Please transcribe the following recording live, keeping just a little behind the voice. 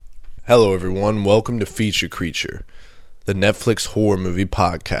Hello everyone, welcome to Feature Creature, the Netflix horror movie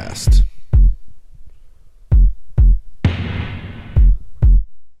podcast.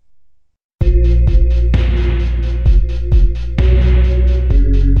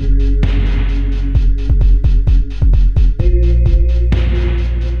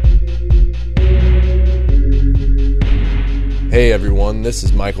 Hey everyone, this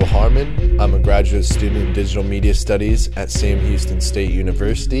is Michael Harmon. I'm a graduate student in digital media studies at Sam Houston State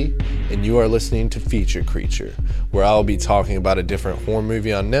University, and you are listening to Feature Creature, where I'll be talking about a different horror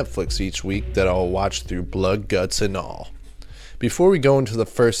movie on Netflix each week that I'll watch through blood, guts, and all. Before we go into the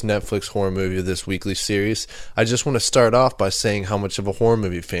first Netflix horror movie of this weekly series, I just want to start off by saying how much of a horror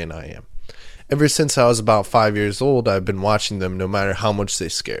movie fan I am. Ever since I was about 5 years old, I've been watching them no matter how much they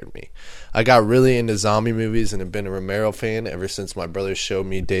scared me. I got really into zombie movies and have been a Romero fan ever since my brother showed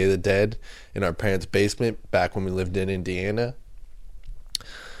me Day of the Dead in our parents' basement back when we lived in Indiana.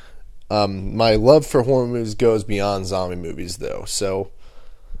 My love for horror movies goes beyond zombie movies though, so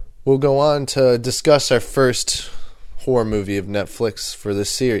we'll go on to discuss our first horror movie of Netflix for this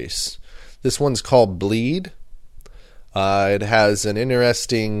series. This one's called Bleed. It has an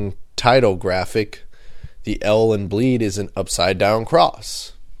interesting title graphic. The L in Bleed is an upside down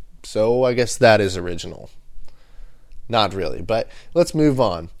cross. So I guess that is original. Not really, but let's move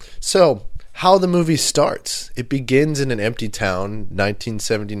on. So, how the movie starts. It begins in an empty town,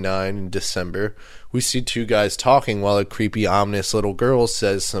 1979 in December. We see two guys talking while a creepy, ominous little girl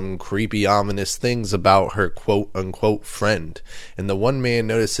says some creepy, ominous things about her quote-unquote friend, and the one man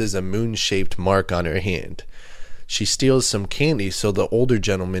notices a moon-shaped mark on her hand. She steals some candy, so the older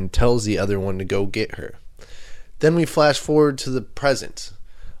gentleman tells the other one to go get her. Then we flash forward to the present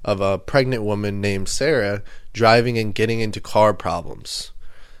of a pregnant woman named Sarah driving and getting into car problems.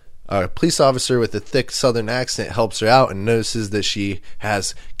 A police officer with a thick southern accent helps her out and notices that she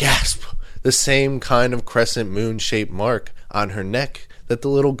has, gasp, the same kind of crescent moon-shaped mark on her neck that the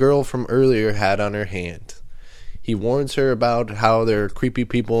little girl from earlier had on her hand. He warns her about how there are creepy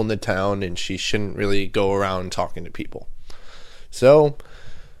people in the town and she shouldn't really go around talking to people. So,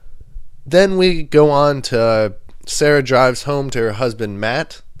 then we go on to Sarah drives home to her husband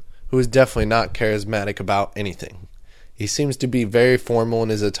Matt, who is definitely not charismatic about anything. He seems to be very formal in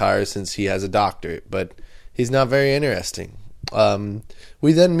his attire since he has a doctorate, but he's not very interesting.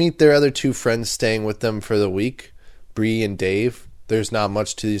 We then meet their other two friends staying with them for the week, Bree and Dave. There's not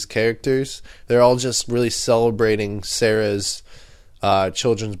much to these characters. They're all just really celebrating Sarah's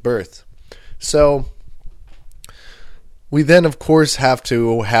children's birth. So, we then, of course, have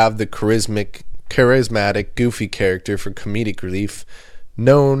to have the charismatic, goofy character for comedic relief,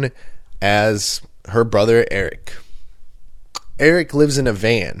 known as her brother Eric. Eric lives in a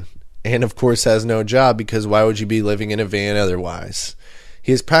van, and of course has no job because why would you be living in a van otherwise?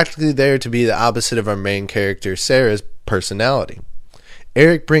 He is practically there to be the opposite of our main character Sarah's personality.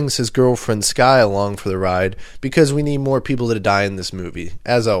 Eric brings his girlfriend Sky along for the ride because we need more people to die in this movie,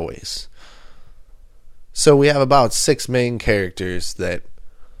 as always. So we have about 6 main characters that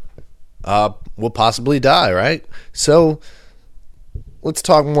will possibly die, right? So let's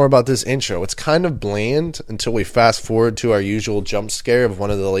talk more about this intro. It's kind of bland until we fast forward to our usual jump scare of one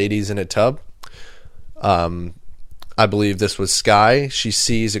of the ladies in a tub. I believe this was Sky. She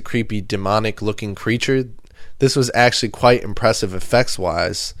sees a creepy demonic looking creature. This was actually quite impressive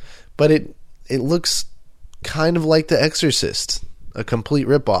effects-wise, but it looks kind of like The Exorcist, a complete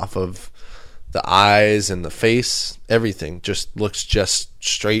ripoff of the eyes and the face, everything just looks just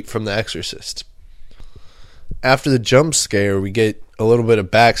straight from The Exorcist. After the jump scare, we get a little bit of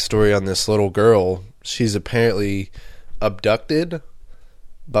backstory on this little girl. She's apparently abducted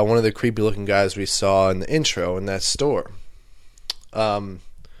by one of the creepy-looking guys we saw in the intro in that store. So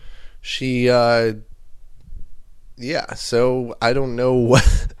I don't know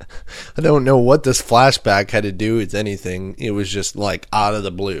what this flashback had to do with anything. It was just like out of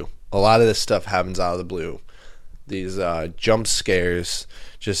the blue. A lot of this stuff happens out of the blue. These jump scares,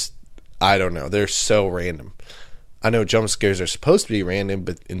 just, I don't know, they're so random. I know jump scares are supposed to be random,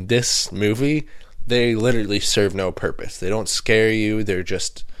 but in this movie, they literally serve no purpose. They don't scare you. They're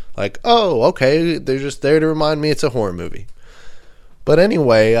just like, oh, okay, they're just there to remind me it's a horror movie. But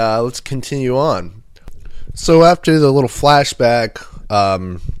anyway, let's continue on. So after the little flashback,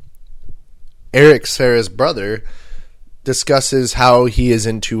 Eric, Sarah's brother, discusses how he is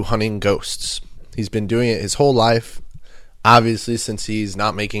into hunting ghosts. He's been doing it his whole life, obviously since he's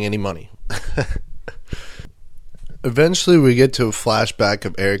not making any money. Eventually we get to a flashback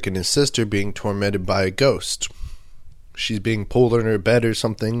of Eric and his sister being tormented by a ghost. She's being pulled in her bed or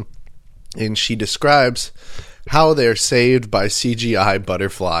something, and she describes how they're saved by CGI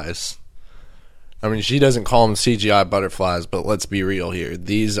butterflies. I mean, she doesn't call them CGI butterflies, but let's be real here.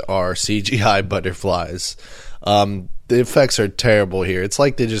 These are CGI butterflies. The effects are terrible here. It's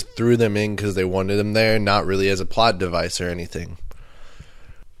like they just threw them in because they wanted them there, not really as a plot device or anything.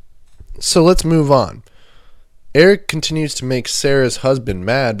 So let's move on. Eric continues to make Sarah's husband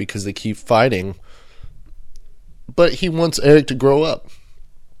mad because they keep fighting, but he wants Eric to grow up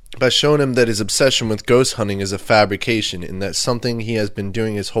by showing him that his obsession with ghost hunting is a fabrication and that something he has been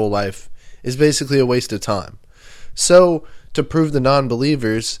doing his whole life is basically a waste of time. So, to prove the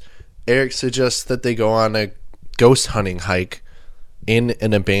non-believers, Eric suggests that they go on a ghost hunting hike in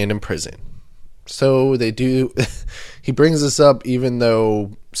an abandoned prison. So they do. He brings this up even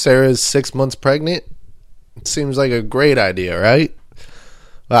though Sarah's 6 months pregnant. It seems like a great idea, right?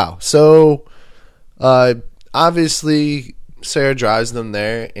 Wow. So, obviously, Sarah drives them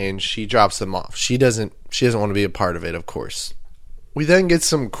there and she drops them off. She doesn't want to be a part of it, of course. We then get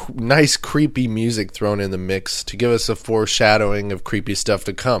some nice creepy music thrown in the mix to give us a foreshadowing of creepy stuff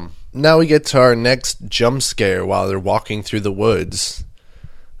to come. Now we get to our next jump scare while they're walking through the woods.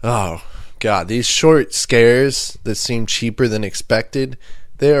 Oh, God, these short scares that seem cheaper than expected,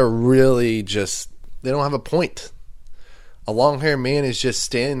 they are really just, they don't have a point. A long-haired man is just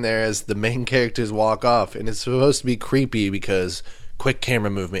standing there as the main characters walk off, and it's supposed to be creepy because quick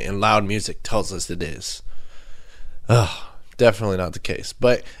camera movement and loud music tells us it is. Ugh. Definitely not the case.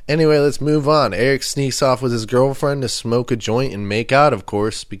 But anyway, let's move on. Eric sneaks off with his girlfriend to smoke a joint and make out, of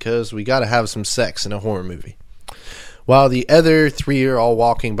course, because we gotta have some sex in a horror movie. While the other three are all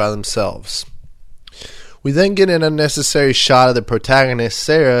walking by themselves. We then get an unnecessary shot of the protagonist,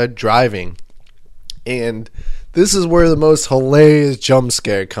 Sarah, driving. And this is where the most hilarious jump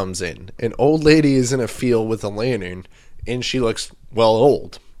scare comes in. An old lady is in a field with a lantern, and she looks, well,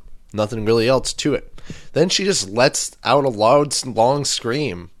 old. Nothing really else to it. Then she just lets out a loud, long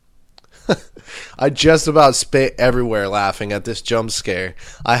scream. I just about spit everywhere laughing at this jump scare.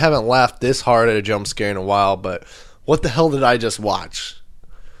 I haven't laughed this hard at a jump scare in a while, but what the hell did I just watch?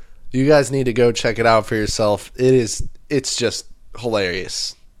 You guys need to go check it out for yourself. It's just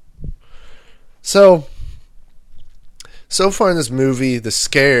hilarious. So far in this movie, the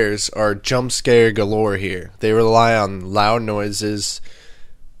scares are jump scare galore here. They rely on loud noises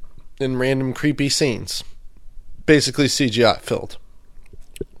and random creepy scenes. Basically CGI filled.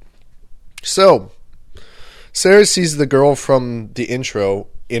 So, Sarah sees the girl from the intro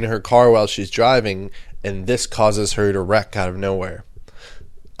in her car while she's driving, and this causes her to wreck out of nowhere.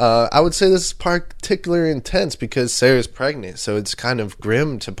 I would say this is particularly intense because Sarah's pregnant, so it's kind of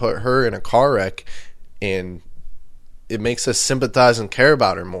grim to put her in a car wreck, and it makes us sympathize and care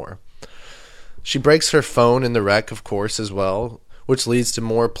about her more. She breaks her phone in the wreck, of course, as well, which leads to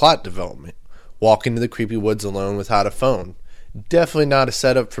more plot development. Walk into the creepy woods alone without a phone. Definitely not a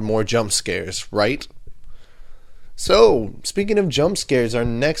setup for more jump scares, right? So, speaking of jump scares, our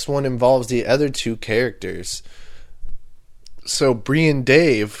next one involves the other two characters. So, Bree and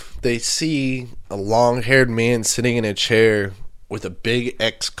Dave, they see a long-haired man sitting in a chair with a big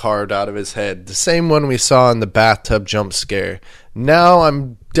X carved out of his head. The same one we saw in the bathtub jump scare. Now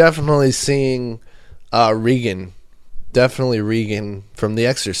I'm definitely seeing Regan. Definitely Regan from The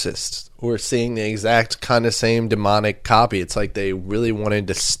Exorcist. We're seeing the exact kind of same demonic copy. It's like they really wanted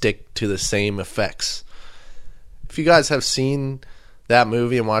to stick to the same effects. If you guys have seen that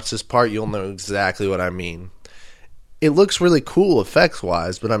movie and watched this part, you'll know exactly what I mean. It looks really cool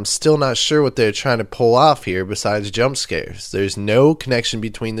effects-wise, but I'm still not sure what they're trying to pull off here besides jump scares. There's no connection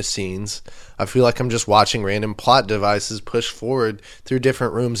between the scenes. I feel like I'm just watching random plot devices push forward through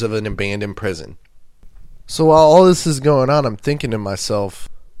different rooms of an abandoned prison. So while all this is going on, I'm thinking to myself,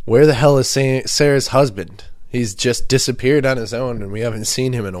 where the hell is Sarah's husband? He's just disappeared on his own and we haven't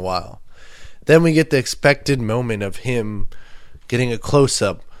seen him in a while. Then we get the expected moment of him getting a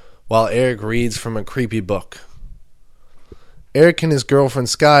close-up while Eric reads from a creepy book. Eric and his girlfriend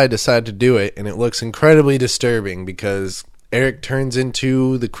Sky decide to do it, and it looks incredibly disturbing because Eric turns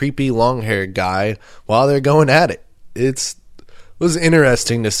into the creepy long-haired guy while they're going at it. It was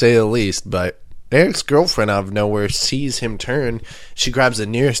interesting to say the least, but Eric's girlfriend out of nowhere sees him turn. She grabs the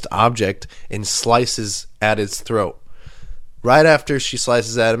nearest object and slices at its throat. Right after she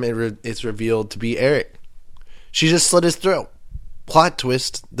slices at him, it's revealed to be Eric. She just slit his throat. Plot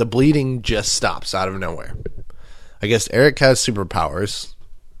twist, the bleeding just stops out of nowhere. I guess Eric has superpowers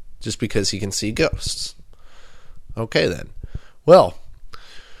just because he can see ghosts. Okay then. Well,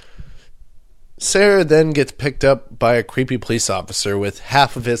 Sarah then gets picked up by a creepy police officer with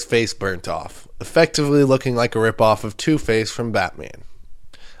half of his face burnt off, effectively looking like a ripoff of Two-Face from Batman.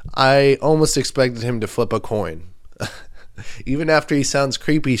 I almost expected him to flip a coin. Even after he sounds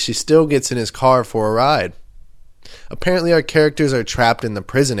creepy, she still gets in his car for a ride. Apparently our characters are trapped in the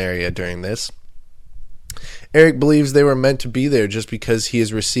prison area during this. Eric believes they were meant to be there just because he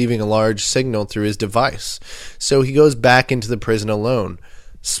is receiving a large signal through his device. So he goes back into the prison alone.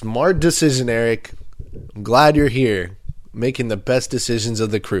 Smart decision, Eric. I'm glad you're here, making the best decisions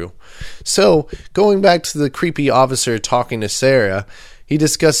of the crew. So, going back to the creepy officer talking to Sarah, he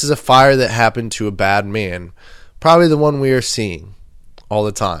discusses a fire that happened to a bad man. Probably the one we are seeing all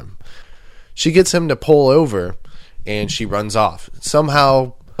the time. She gets him to pull over, and she runs off.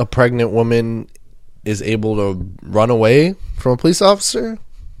 Somehow, a pregnant woman is able to run away from a police officer.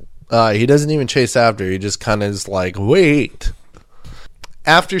 He doesn't even chase after her. He just kind of is like, wait.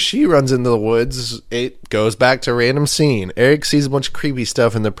 After she runs into the woods, it goes back to a random scene. Eric sees a bunch of creepy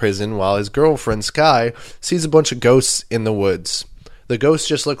stuff in the prison, while his girlfriend, Sky, sees a bunch of ghosts in the woods. The ghosts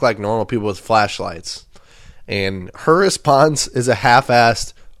just look like normal people with flashlights. And her response is a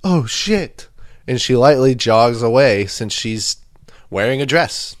half-assed, oh shit. And she lightly jogs away since she's wearing a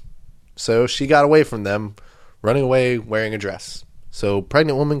dress. So she got away from them, running away wearing a dress. So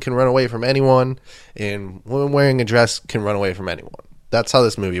pregnant woman can run away from anyone, and woman wearing a dress can run away from anyone. That's how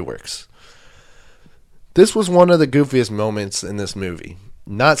this movie works. This was one of the goofiest moments in this movie.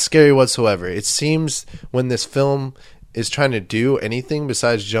 Not scary whatsoever. It seems when this film is trying to do anything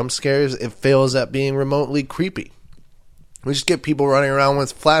besides jump scares, it fails at being remotely creepy. We just get people running around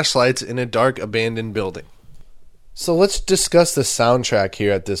with flashlights in a dark, abandoned building. So let's discuss the soundtrack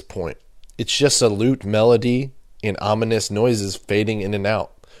here at this point. It's just a lute melody and ominous noises fading in and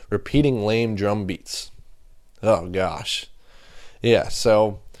out, repeating lame drum beats. Oh gosh. Yeah,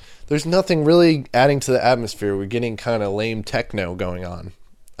 so there's nothing really adding to the atmosphere. We're getting kind of lame techno going on.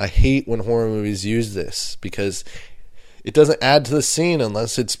 I hate when horror movies use this because it doesn't add to the scene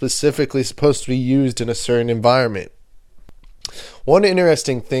unless it's specifically supposed to be used in a certain environment. One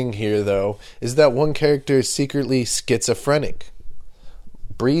interesting thing here, though, is that one character is secretly schizophrenic.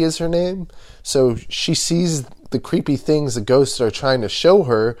 Bree is her name. So she sees the creepy things the ghosts are trying to show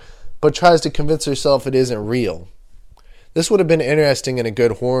her, but tries to convince herself it isn't real. This would have been interesting in a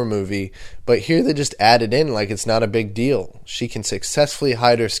good horror movie, but here they just added in like it's not a big deal. She can successfully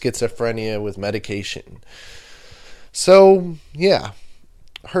hide her schizophrenia with medication. So, yeah,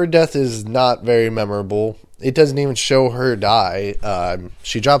 her death is not very memorable. It doesn't even show her die.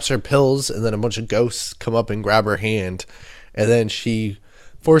 She drops her pills, and then a bunch of ghosts come up and grab her hand, and then she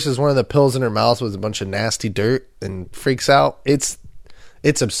forces one of the pills in her mouth with a bunch of nasty dirt and freaks out. It's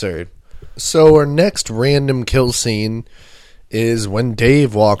absurd. So our next random kill scene is when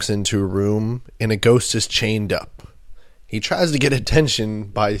Dave walks into a room and a ghost is chained up. He tries to get attention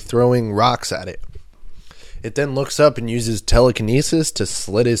by throwing rocks at it. It then looks up and uses telekinesis to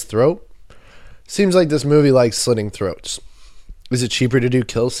slit his throat. Seems like this movie likes slitting throats. Is it cheaper to do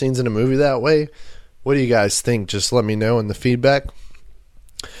kill scenes in a movie that way? What do you guys think? Just let me know in the feedback.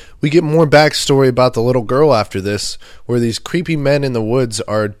 We get more backstory about the little girl after this, where these creepy men in the woods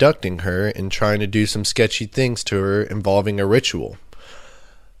are abducting her and trying to do some sketchy things to her involving a ritual.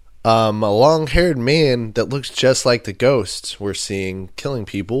 A long-haired man that looks just like the ghosts we're seeing killing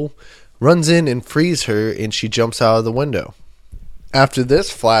people runs in and frees her, and she jumps out of the window. After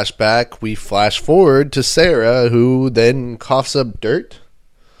this flashback, we flash forward to Sarah, who then coughs up dirt.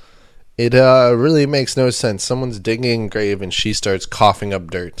 It really makes no sense. Someone's digging a grave and she starts coughing up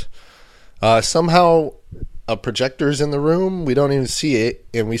dirt. Somehow a projector's in the room. We don't even see it,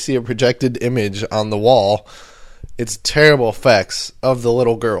 and we see a projected image on the wall. It's terrible effects of the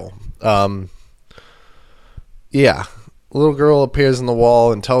little girl. Yeah. Little girl appears on the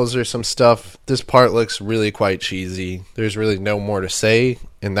wall and tells her some stuff. This part looks really quite cheesy. There's really no more to say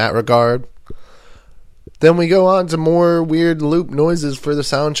in that regard. Then we go on to more weird loop noises for the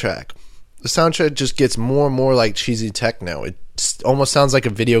soundtrack. The soundtrack just gets more and more like cheesy techno. It almost sounds like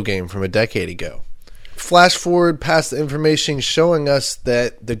a video game from a decade ago. Flash forward past the information showing us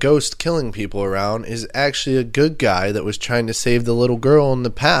that the ghost killing people around is actually a good guy that was trying to save the little girl in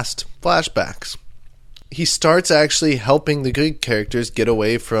the past flashbacks. He starts actually helping the good characters get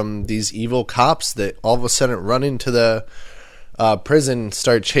away from these evil cops that all of a sudden run into the prison and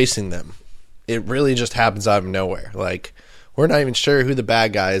start chasing them. It really just happens out of nowhere. Like, we're not even sure who the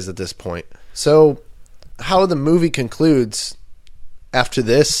bad guy is at this point. So, how the movie concludes after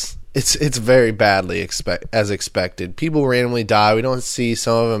this, it's very badly as expected. People randomly die. We don't see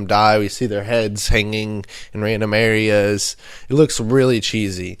some of them die. We see their heads hanging in random areas. It looks really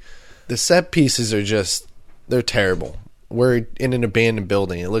cheesy. The set pieces are just, they're terrible. We're in an abandoned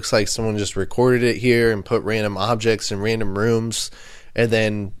building. It looks like someone just recorded it here and put random objects in random rooms and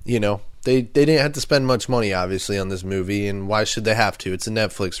then, They didn't have to spend much money, obviously, on this movie, and why should they have to? It's a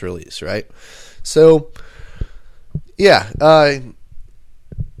Netflix release, right? So, yeah,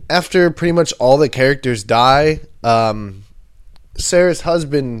 after pretty much all the characters die, Sarah's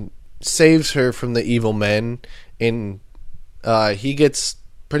husband saves her from the evil men, and he gets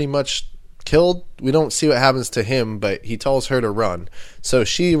pretty much killed. We don't see what happens to him, but he tells her to run. So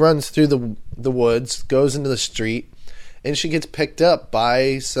she runs through the woods, goes into the street, and she gets picked up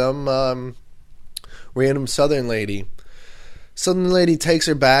by some random Southern lady. Southern lady takes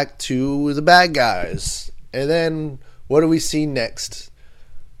her back to the bad guys. And then what do we see next?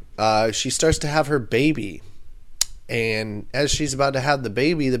 She starts to have her baby. And as she's about to have the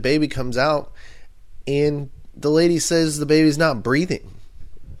baby comes out, and the lady says the baby's not breathing.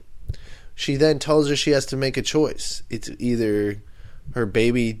 She then tells her she has to make a choice. It's either her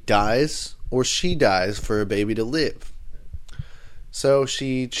baby dies or she dies for her baby to live. So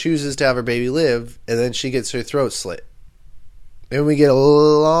she chooses to have her baby live, and then she gets her throat slit. And we get a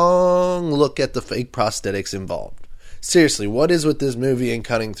long look at the fake prosthetics involved. Seriously, what is with this movie and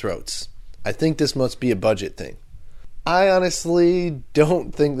cutting throats? I think this must be a budget thing. I honestly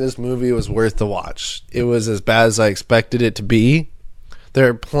don't think this movie was worth the watch. It was as bad as I expected it to be. There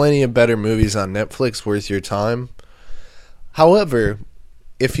are plenty of better movies on Netflix worth your time. However,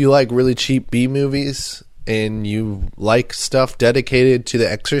 if you like really cheap B movies and you like stuff dedicated to The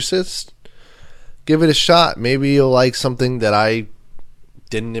Exorcist, give it a shot. Maybe you'll like something that I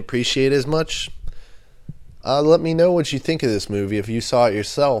didn't appreciate as much. Let me know what you think of this movie if you saw it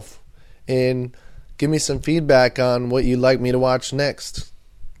yourself. And give me some feedback on what you'd like me to watch next.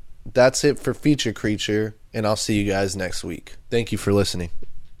 That's it for Feature Creature, and I'll see you guys next week. Thank you for listening.